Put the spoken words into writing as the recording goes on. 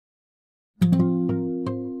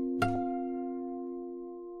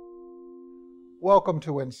Welcome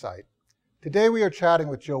to Insight. Today we are chatting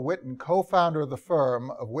with Joe Whitten, co-founder of the firm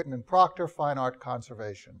of Whitten Proctor Fine Art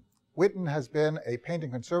Conservation. Whitten has been a painting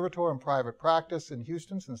conservator in private practice in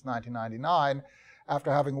Houston since 1999,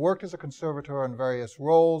 after having worked as a conservator in various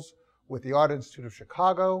roles with the Art Institute of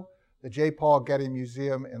Chicago, the J. Paul Getty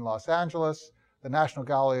Museum in Los Angeles, the National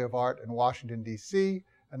Gallery of Art in Washington, D.C.,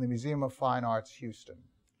 and the Museum of Fine Arts, Houston.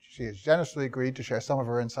 She has generously agreed to share some of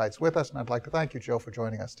her insights with us, and I'd like to thank you, Joe, for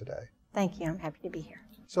joining us today. Thank you. I'm happy to be here.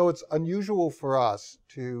 So it's unusual for us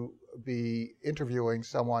to be interviewing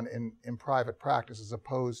someone in private practice as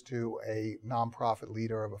opposed to a nonprofit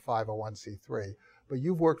leader of a 501c3. But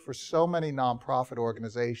you've worked for so many nonprofit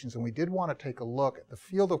organizations, and we did want to take a look at the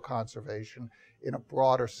field of conservation in a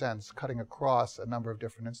broader sense, cutting across a number of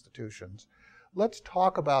different institutions. Let's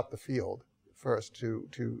talk about the field first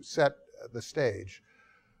to set the stage.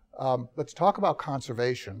 Let's talk about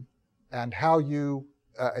conservation and how you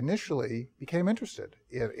initially became interested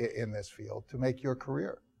in this field to make your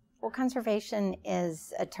career. Well, conservation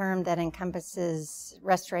is a term that encompasses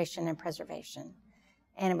restoration and preservation.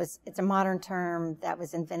 And it's a modern term that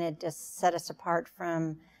was invented to set us apart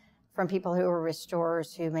from people who were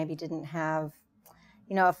restorers who maybe didn't have,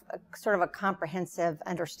 a sort of a comprehensive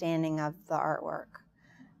understanding of the artwork.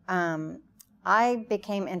 I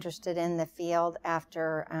became interested in the field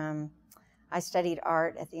after I studied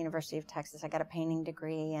art at the University of Texas. I got a painting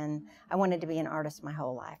degree, and I wanted to be an artist my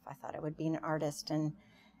whole life. I thought I would be an artist, and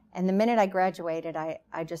the minute I graduated,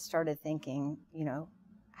 I just started thinking,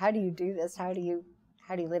 how do you do this? How do you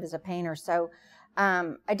live as a painter? So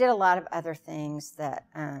I did a lot of other things,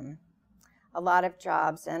 a lot of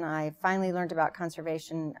jobs, and I finally learned about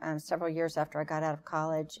conservation several years after I got out of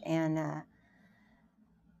college, and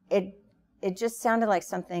it just sounded like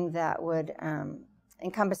something that would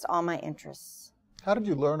encompass all my interests. How did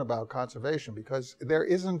you learn about conservation? Because there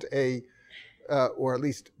isn't or at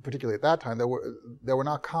least particularly at that time, there were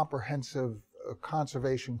not comprehensive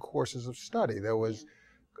conservation courses of study. There was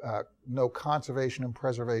no conservation and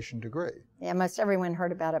preservation degree. Yeah, most everyone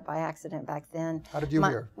heard about it by accident back then. How did you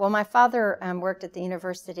hear? Well, my father worked at the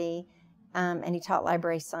university, and he taught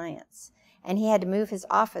library science. And he had to move his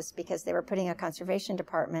office because they were putting a conservation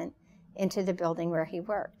department into the building where he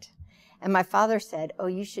worked. And my father said, "Oh,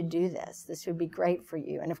 you should do this. This would be great for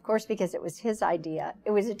you." And of course, because it was his idea,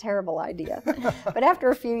 it was a terrible idea. But after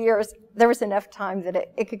a few years, there was enough time that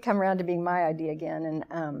it could come around to being my idea again.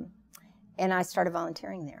 And I started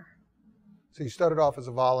volunteering there. So you started off as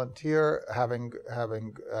a volunteer, having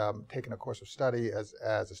taken a course of study as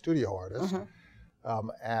a studio artist. Mm-hmm.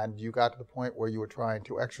 And you got to the point where you were trying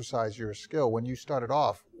to exercise your skill. When you started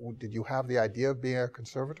off, did you have the idea of being a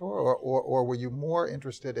conservator, or were you more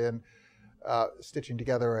interested in stitching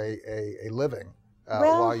together a living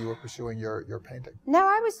while you were pursuing your painting? No,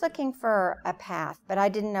 I was looking for a path, but I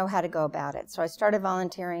didn't know how to go about it. So I started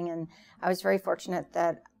volunteering, and I was very fortunate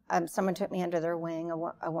that someone took me under their wing,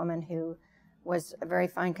 a woman who was a very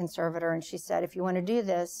fine conservator, and she said, "If you want to do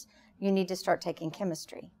this, you need to start taking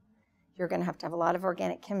chemistry. You're going to have a lot of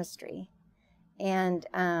organic chemistry." And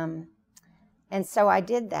so I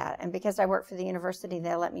did that. And because I worked for the university,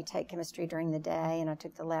 they let me take chemistry during the day, and I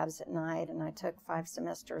took the labs at night, and I took 5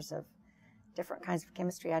 semesters of different kinds of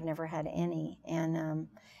chemistry. I'd never had any.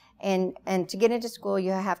 And to get into school,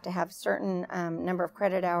 you have to have a certain number of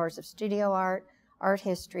credit hours of studio art, art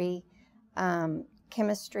history,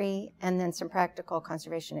 chemistry, and then some practical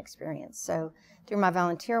conservation experience. So through my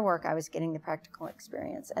volunteer work, I was getting the practical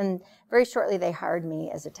experience. And very shortly, they hired me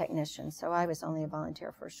as a technician. So I was only a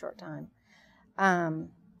volunteer for a short time.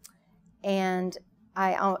 And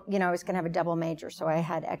I was going to have a double major, so I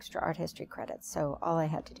had extra art history credits. So all I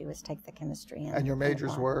had to do was take the chemistry. And your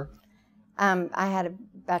majors were? I had a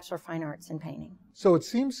Bachelor of Fine Arts in painting. So it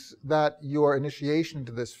seems that your initiation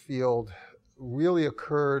into this field really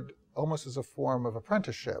occurred almost as a form of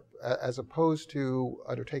apprenticeship, as opposed to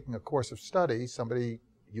undertaking a course of study.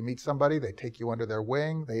 You meet somebody, they take you under their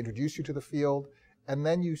wing, they introduce you to the field, and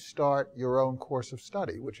then you start your own course of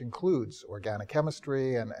study, which includes organic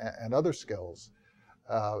chemistry and other skills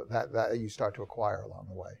that you start to acquire along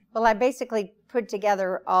the way. Well, I basically put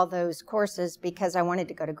together all those courses because I wanted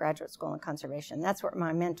to go to graduate school in conservation. That's what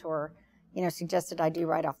my mentor, suggested I do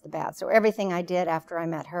right off the bat. So everything I did after I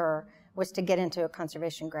met her was to get into a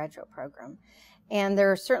conservation graduate program. And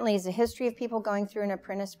there certainly is a history of people going through an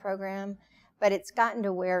apprentice program, but it's gotten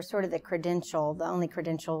to where sort of the only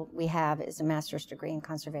credential we have is a master's degree in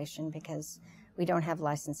conservation because we don't have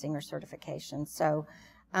licensing or certification. So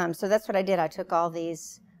that's what I did. I took all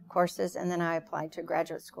these courses and then I applied to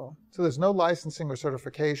graduate school. So there's no licensing or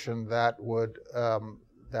certification that would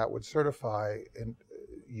certify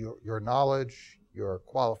your knowledge, your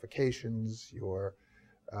qualifications, your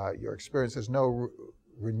experience. There's no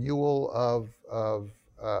renewal of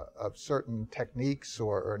certain techniques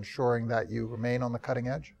or ensuring that you remain on the cutting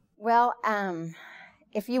edge? Well,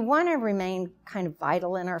 if you want to remain kind of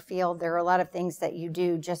vital in our field, there are a lot of things that you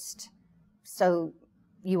do just so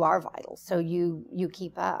you are vital, so you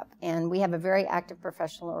keep up. And we have a very active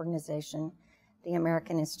professional organization, the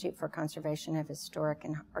American Institute for Conservation of Historic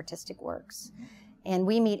and Artistic Works. And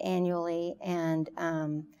we meet annually, and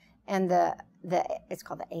it's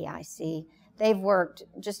called the AIC. They've worked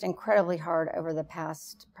just incredibly hard over the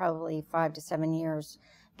past probably 5 to 7 years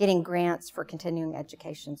getting grants for continuing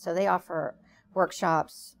education. So they offer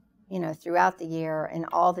workshops, throughout the year in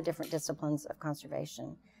all the different disciplines of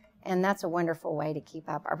conservation. And that's a wonderful way to keep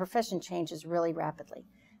up. Our profession changes really rapidly.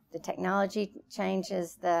 The technology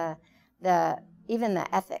changes, even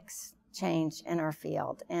the ethics change in our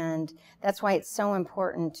field. And that's why it's so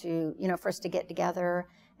important to, for us to get together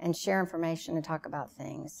and share information and talk about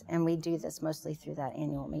things. And we do this mostly through that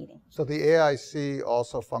annual meeting. So the AIC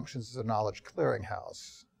also functions as a knowledge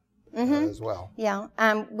clearinghouse as well. Yeah,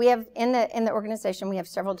 we have in the organization, we have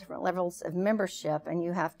several different levels of membership, and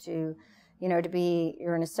you have to,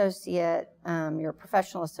 you're an associate, you're a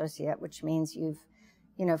professional associate, which means you've,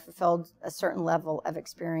 fulfilled a certain level of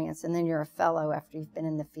experience, and then you're a fellow after you've been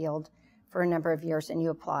in the field for a number of years, and you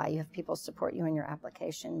apply. You have people support you in your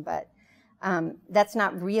application, but that's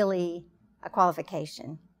not really a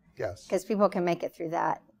qualification. Yes. Because people can make it through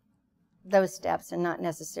those steps and not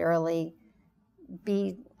necessarily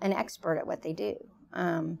be an expert at what they do.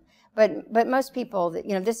 But most people,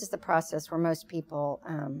 this is the process where most people,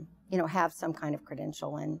 have some kind of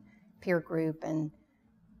credential and peer group, and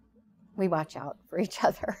we watch out for each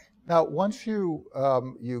other. Now, once you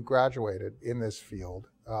graduated in this field,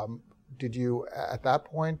 did you at that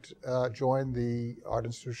point join the Art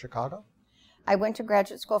Institute of Chicago? I went to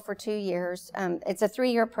graduate school for 2 years. It's a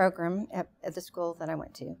 3-year program at the school that I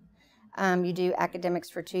went to. You do academics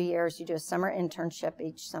for 2 years, you do a summer internship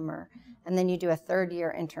each summer, and then you do a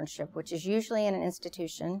 3rd-year internship, which is usually in an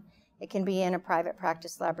institution. It can be in a private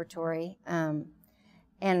practice laboratory.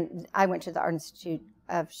 And I went to the Art Institute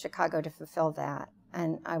of Chicago to fulfill that.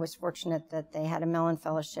 And I was fortunate that they had a Mellon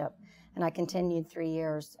Fellowship, and I continued 3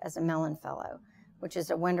 years as a Mellon Fellow, which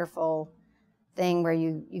is a wonderful thing where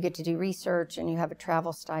you get to do research and you have a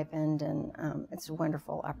travel stipend, and it's a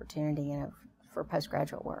wonderful opportunity, for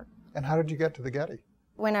postgraduate work. And how did you get to the Getty?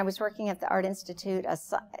 When I was working at the Art Institute,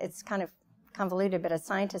 it's kind of convoluted, but a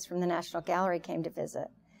scientist from the National Gallery came to visit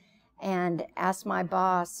and asked my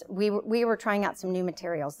boss, we were trying out some new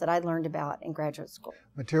materials that I learned about in graduate school.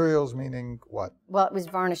 Materials meaning what? Well, it was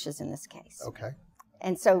varnishes in this case. Okay.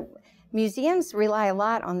 And so museums rely a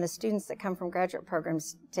lot on the students that come from graduate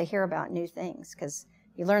programs to hear about new things, because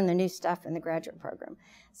you learn the new stuff in the graduate program.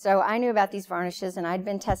 So I knew about these varnishes, and I'd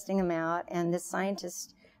been testing them out, and this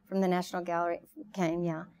scientist from the National Gallery came,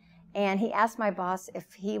 and he asked my boss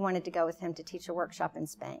if he wanted to go with him to teach a workshop in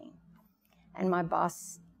Spain. And my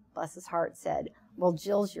boss, bless his heart, said, well,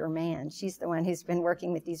 Jill's your man. She's the one who's been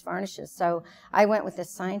working with these varnishes. So I went with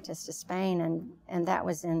this scientist to Spain, and that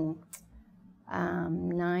was in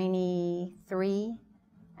 93,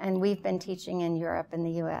 and we've been teaching in Europe and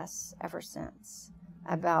the US ever since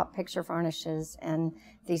about picture varnishes and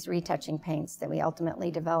these retouching paints that we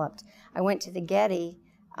ultimately developed. I went to the Getty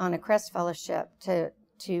on a Crest Fellowship to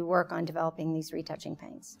work on developing these retouching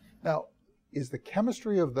paints. Now, is the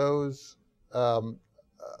chemistry of those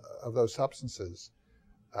substances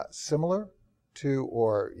similar to,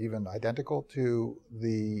 or even identical to,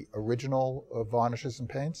 the original varnishes and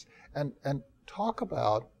paints? And talk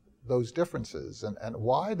about those differences and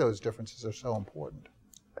why those differences are so important.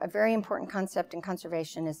 A very important concept in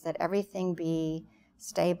conservation is that everything be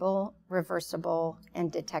stable, reversible,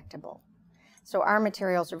 and detectable. So our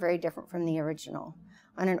materials are very different from the original.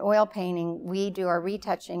 On an oil painting, we do our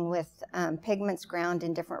retouching with pigments ground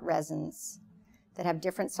in different resins that have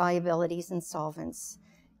different solubilities and solvents.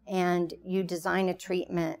 And you design a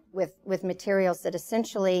treatment with materials that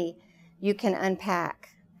essentially you can unpack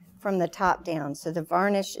from the top down. So the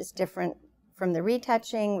varnish is different from the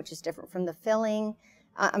retouching, which is different from the filling.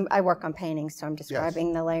 I work on paintings, so I'm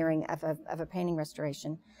describing the layering of a painting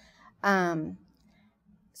restoration.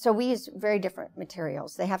 So we use very different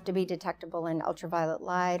materials. They have to be detectable in ultraviolet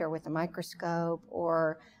light or with a microscope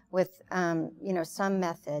or with some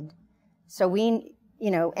method. So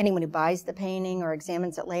anyone who buys the painting or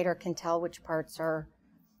examines it later can tell which parts are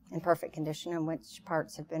in perfect condition and which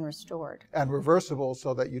parts have been restored. And reversible,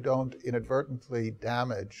 so that you don't inadvertently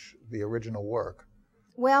damage the original work.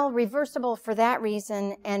 Well, reversible for that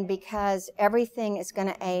reason, and because everything is going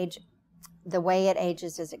to age the way it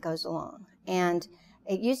ages as it goes along. And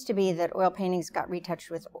it used to be that oil paintings got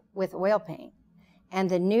retouched with oil paint, and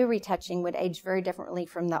the new retouching would age very differently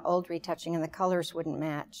from the old retouching, and the colors wouldn't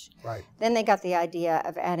match. Right. Then they got the idea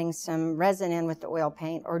of adding some resin in with the oil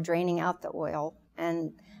paint or draining out the oil,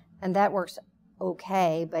 and that works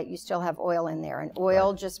okay, but you still have oil in there, and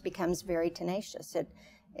oil just becomes very tenacious.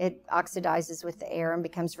 It oxidizes with the air and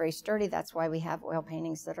becomes very sturdy. That's why we have oil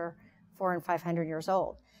paintings that are 400 and 500 years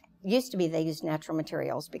old. It used to be they used natural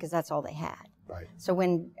materials because that's all they had. Right. So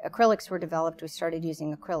when acrylics were developed, we started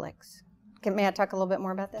using acrylics. May I talk a little bit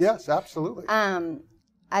more about this? Yes, absolutely.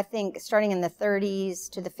 I think starting in the 30s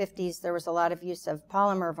to the 50s, there was a lot of use of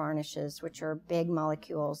polymer varnishes, which are big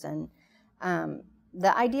molecules. And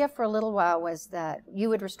the idea for a little while was that you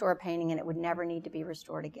would restore a painting and it would never need to be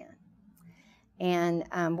restored again. And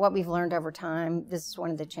what we've learned over time, this is one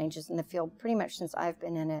of the changes in the field pretty much since I've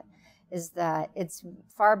been in it, is that it's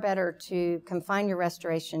far better to confine your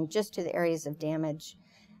restoration just to the areas of damage,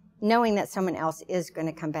 knowing that someone else is going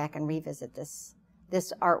to come back and revisit this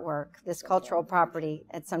artwork, this cultural property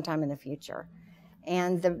at some time in the future.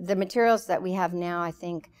 And the materials that we have now, I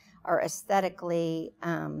think, are aesthetically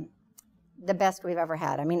the best we've ever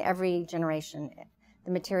had. I mean, every generation,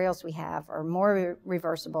 the materials we have are more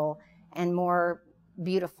reversible and more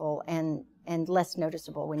beautiful and less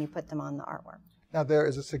noticeable when you put them on the artwork. Now, there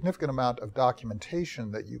is a significant amount of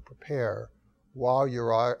documentation that you prepare while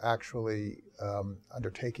you're actually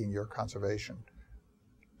undertaking your conservation.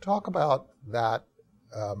 Talk about that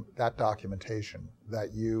documentation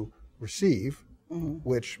that you receive,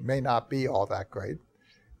 which may not be all that great,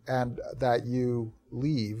 and that you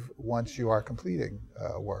leave once you are completing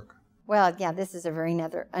work. Well, yeah, this is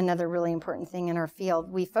another really important thing in our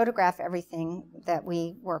field. We photograph everything that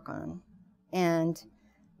we work on, and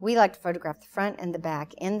we like to photograph the front and the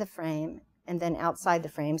back in the frame, and then outside the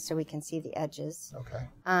frame so we can see the edges. Okay.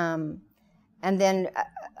 And then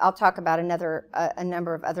I'll talk about a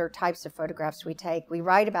number of other types of photographs we take. We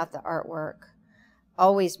write about the artwork.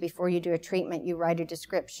 Always, before you do a treatment, you write a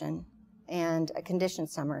description and a condition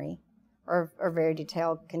summary, or very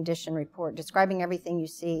detailed condition report describing everything you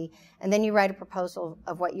see, and then you write a proposal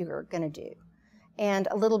of what you're going to do, and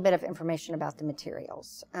a little bit of information about the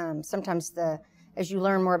materials. Sometimes as you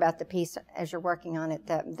learn more about the piece as you're working on it,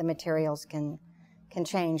 the materials can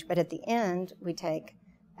change. But at the end, we take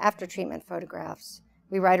after treatment photographs.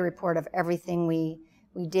 We write a report of everything we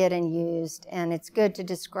did and used, and it's good to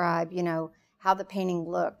describe, how the painting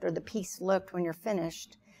looked or the piece looked when you're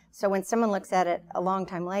finished. So when someone looks at it a long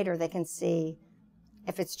time later, they can see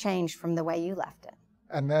if it's changed from the way you left it.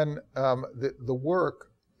 And then the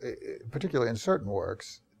work, particularly in certain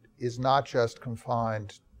works, is not just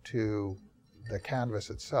confined to the canvas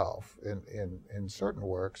itself. In certain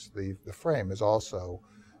works, the frame is also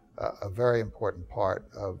a very important part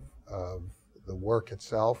of the work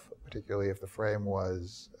itself, particularly if the frame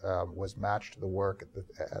was matched to the work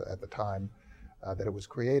at the time that it was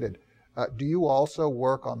created. Do you also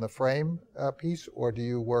work on the frame piece, or do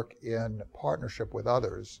you work in partnership with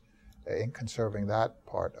others in conserving that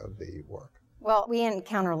part of the work? Well, we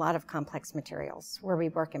encounter a lot of complex materials where we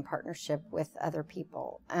work in partnership with other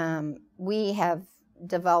people. We have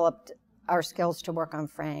developed our skills to work on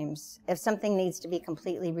frames. If something needs to be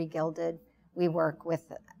completely regilded, we work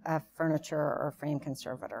with a furniture or frame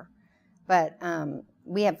conservator. But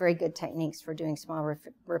we have very good techniques for doing small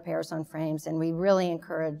repairs on frames, and we really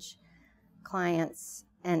encourage clients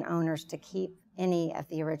and owners to keep any of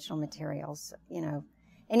the original materials.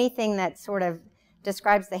 Anything that sort of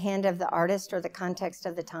describes the hand of the artist or the context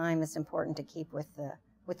of the time is important to keep with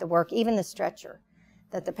the work. Even the stretcher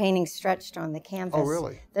that the painting stretched on the canvas. Oh,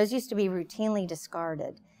 really? Those used to be routinely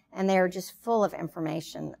discarded, and they are just full of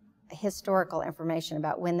information, historical information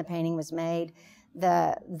about when the painting was made,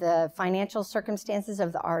 the financial circumstances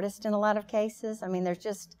of the artist in a lot of cases. I mean, there's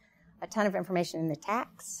just a ton of information in the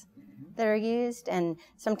tacks that are used, and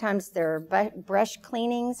sometimes there are brush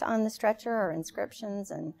cleanings on the stretcher or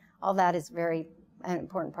inscriptions, and all that is an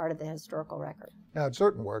important part of the historical record. Now,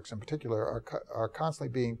 certain works in particular are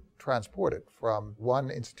constantly being transported from one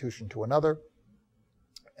institution to another,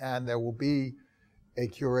 and there will be a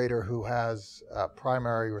curator who has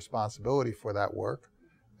primary responsibility for that work,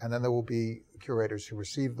 and then there will be curators who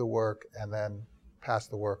receive the work and then pass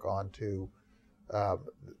the work on to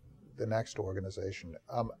the next organization.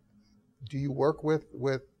 Do you work with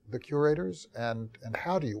the curators, and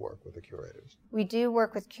how do you work with the curators? We do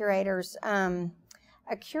work with curators.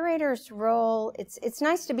 A curator's role, it's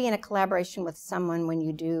nice to be in a collaboration with someone when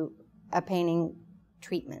you do a painting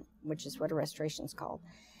treatment. which is what a restoration is called.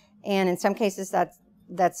 And in some cases,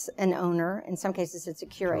 that's an owner. In some cases, it's a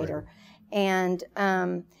curator. And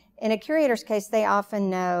in a curator's case, they often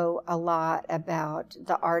know a lot about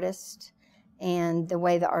the artist and the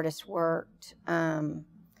way the artist worked.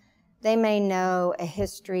 They may know a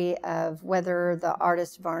history of whether the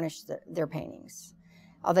artist varnished their paintings.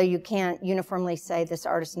 Although you can't uniformly say this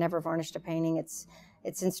artist never varnished a painting,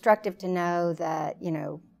 it's instructive to know that, you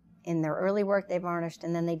know, in their early work they varnished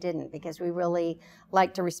and then they didn't, because we really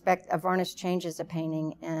like to respect a varnish changes a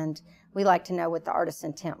painting, and we like to know what the artist's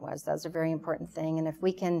intent was. That's a very important thing, and if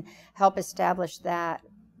we can help establish that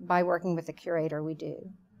by working with a curator, we do.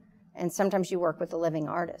 And sometimes you work with a living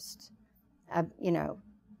artist. How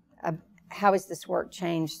has this work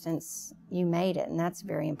changed since you made it? And that's a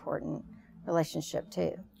very important relationship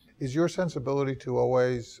too. Is your sensibility to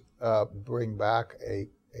always bring back a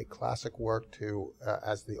classic work to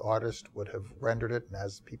as the artist would have rendered it and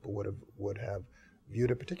as people would have viewed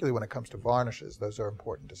it, particularly when it comes to varnishes? Those are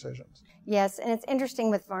important decisions. Yes, and it's interesting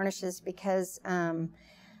with varnishes because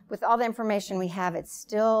with all the information we have, it's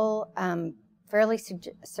still fairly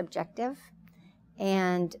subjective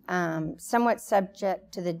and somewhat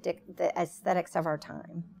subject to the aesthetics of our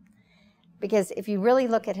time. Because if you really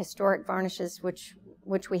look at historic varnishes, which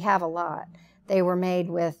we have a lot, they were made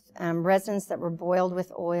with resins that were boiled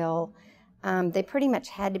with oil. They pretty much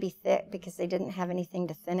had to be thick because they didn't have anything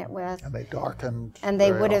to thin it with. And they darkened. And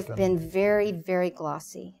they would have been very, very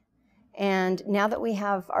glossy. And now that we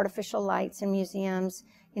have artificial lights in museums,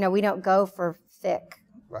 you know, we don't go for thick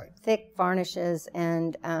varnishes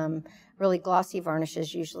and really glossy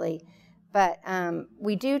varnishes usually. But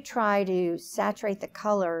we do try to saturate the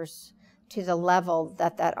colors to the level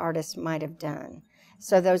that artist might have done.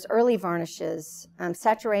 So those early varnishes,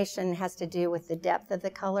 saturation has to do with the depth of the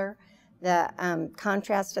color, the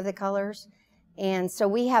contrast of the colors. And so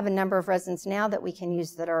we have a number of resins now that we can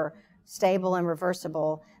use that are stable and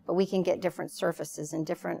reversible, but we can get different surfaces and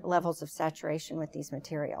different levels of saturation with these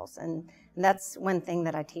materials. And that's one thing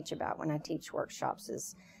that I teach about when I teach workshops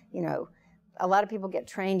is, you know, a lot of people get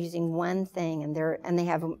trained using one thing and they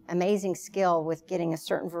have amazing skill with getting a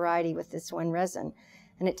certain variety with this one resin.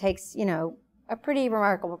 And it takes, you know, a pretty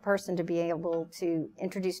remarkable person to be able to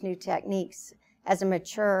introduce new techniques as a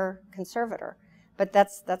mature conservator. But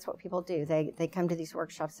that's what people do. They come to these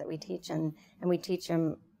workshops that we teach, and we teach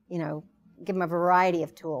them, you know, give them a variety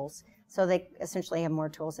of tools. So they essentially have more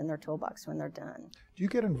tools in their toolbox when they're done. Do you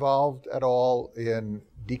get involved at all in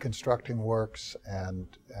deconstructing works and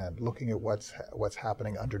looking at what's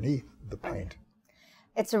happening underneath the paint?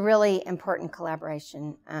 It's a really important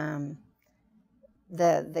collaboration.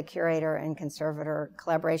 The curator and conservator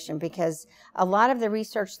collaboration, because a lot of the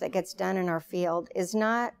research that gets done in our field is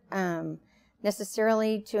not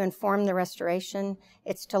necessarily to inform the restoration.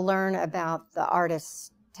 It's to learn about the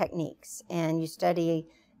artist's techniques, and you study,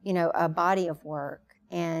 you know, a body of work,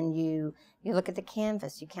 and you look at the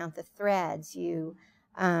canvas, you count the threads, you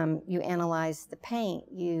analyze the paint,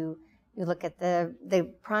 you look at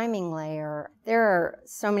the priming layer. There are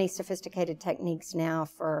so many sophisticated techniques now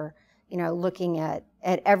for, you know, looking at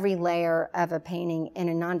every layer of a painting in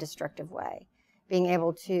a non-destructive way. Being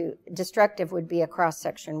able to, destructive would be a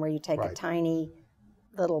cross-section where you take a tiny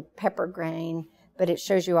little pepper grain, but it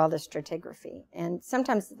shows you all the stratigraphy. And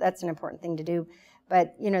sometimes that's an important thing to do,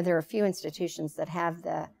 but, you know, there are a few institutions that have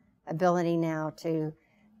the ability now to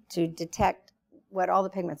detect what all the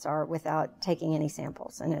pigments are without taking any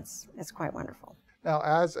samples, and it's quite wonderful. Now,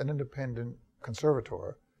 as an independent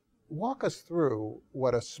conservator, walk us through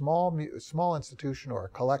what a small institution or a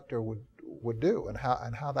collector would do and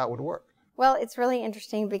how that would work. Well, it's really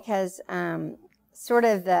interesting because sort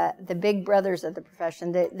of the big brothers of the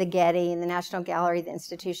profession, the Getty and the National Gallery, the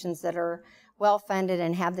institutions that are well funded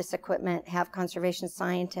and have this equipment, have conservation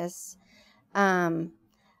scientists,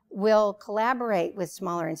 will collaborate with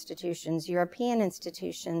smaller institutions, European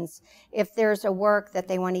institutions. If there's a work that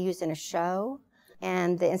they want to use in a show,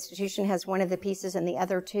 and the institution has one of the pieces and the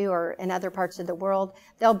other two are in other parts of the world,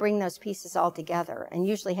 they'll bring those pieces all together and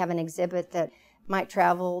usually have an exhibit that might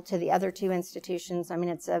travel to the other two institutions. I mean,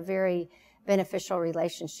 it's a very beneficial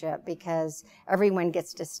relationship because everyone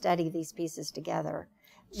gets to study these pieces together.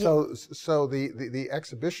 So the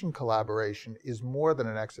exhibition collaboration is more than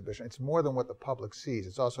an exhibition. It's more than what the public sees.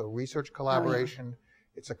 It's also a research collaboration. Oh,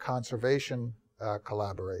 yeah. It's a conservation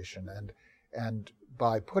collaboration. And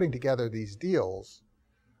by putting together these deals,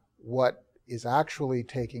 what is actually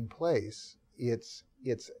taking place, it's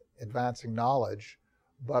advancing knowledge,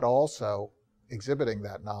 but also exhibiting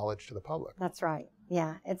that knowledge to the public. That's right.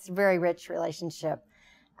 Yeah, it's a very rich relationship.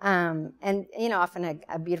 And often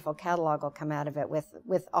a beautiful catalog will come out of it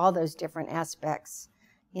with all those different aspects,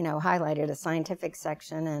 highlighted, a scientific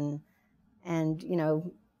section and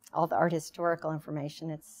all the art historical information.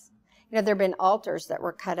 It's, there have been altars that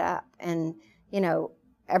were cut up, and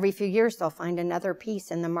every few years they'll find another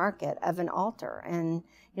piece in the market of an altar, and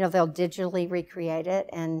they'll digitally recreate it,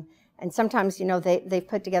 and sometimes they've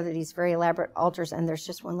put together these very elaborate altars, and there's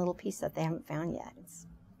just one little piece that they haven't found yet. It's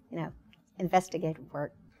investigative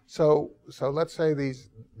work. So let's say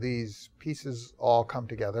these pieces all come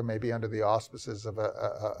together, maybe under the auspices of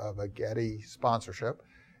a Getty sponsorship,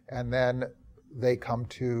 and then they come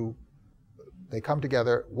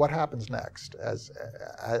together. What happens next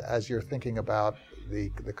as you're thinking about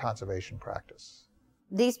the conservation practice?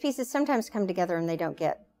 These pieces sometimes come together and they don't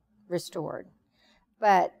get restored.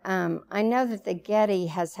 But I know that the Getty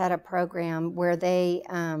has had a program where they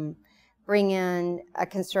bring in a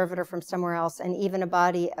conservator from somewhere else and even a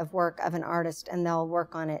body of work of an artist, and they'll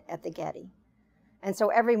work on it at the Getty. And so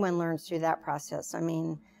everyone learns through that process. I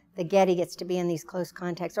mean, the Getty gets to be in these close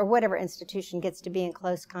contacts, or whatever institution gets to be in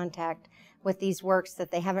close contact with these works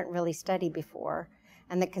that they haven't really studied before.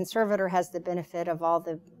 And the conservator has the benefit of all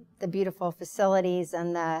the beautiful facilities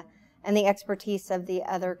and the expertise of the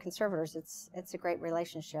other conservators. It's a great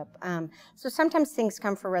relationship. So sometimes things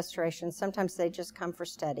come for restoration, sometimes they just come for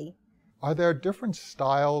study. Are there different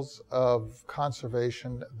styles of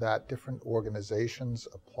conservation that different organizations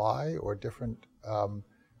apply, or different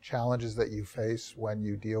challenges that you face when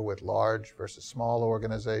you deal with large versus small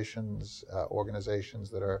organizations,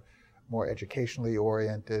 organizations that are more educationally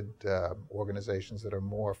oriented, organizations that are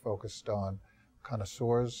more focused on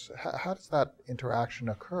connoisseurs? How does that interaction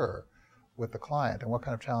occur with the client, and what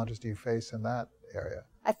kind of challenges do you face in that area?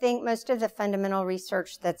 I think most of the fundamental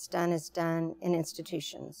research that's done is done in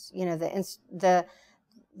institutions. The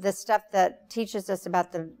stuff that teaches us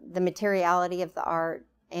about the materiality of the art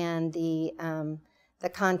and the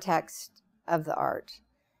context of the art.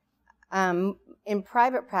 In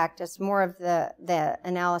private practice, more of the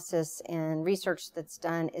analysis and research that's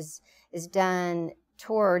done is done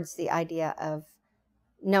towards the idea of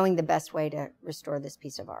knowing the best way to restore this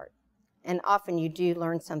piece of art. And often you do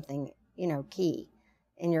learn something, key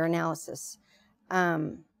in your analysis.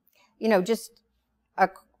 Just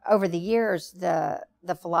over the years,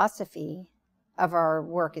 the philosophy of our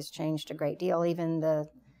work has changed a great deal. Even the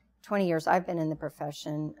 20 years I've been in the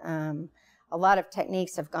profession, a lot of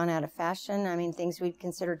techniques have gone out of fashion. I mean, things we'd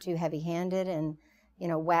consider too heavy-handed, and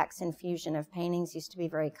wax infusion of paintings used to be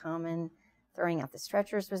very common. Throwing out the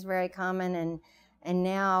stretchers was very common, and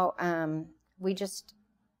now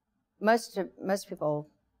most people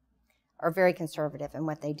are very conservative in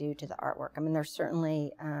what they do to the artwork. I mean, there's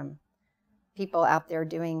certainly people out there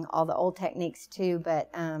doing all the old techniques too,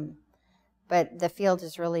 but the field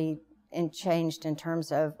has really changed in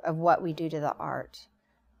terms of what we do to the art,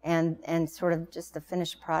 and sort of just the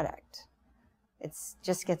finished product. It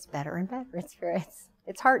just gets better and better.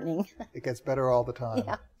 It's heartening. It gets better all the time.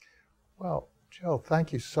 Yeah. Well, Jill,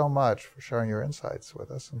 thank you so much for sharing your insights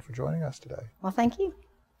with us and for joining us today. Well, thank you.